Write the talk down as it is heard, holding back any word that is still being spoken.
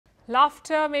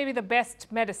Laughter may be the best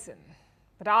medicine,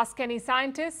 but ask any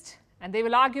scientist and they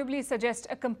will arguably suggest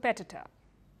a competitor.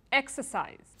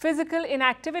 Exercise. Physical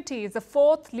inactivity is the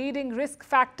fourth leading risk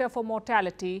factor for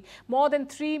mortality. More than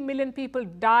 3 million people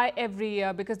die every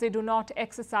year because they do not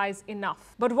exercise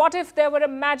enough. But what if there were a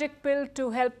magic pill to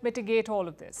help mitigate all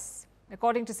of this?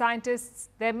 According to scientists,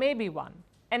 there may be one.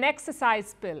 An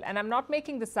exercise pill, and I'm not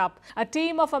making this up. A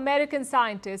team of American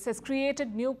scientists has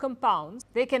created new compounds.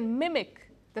 They can mimic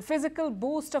the physical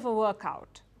boost of a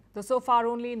workout, though so far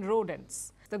only in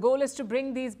rodents. The goal is to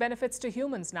bring these benefits to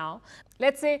humans now.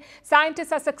 Let's say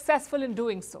scientists are successful in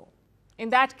doing so. In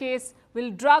that case,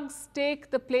 will drugs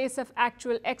take the place of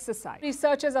actual exercise?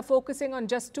 Researchers are focusing on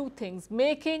just two things: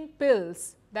 making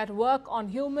pills that work on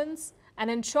humans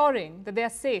and ensuring that they are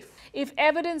safe. If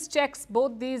evidence checks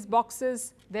both these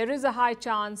boxes, there is a high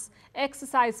chance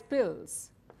exercise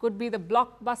pills could be the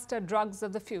blockbuster drugs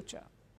of the future.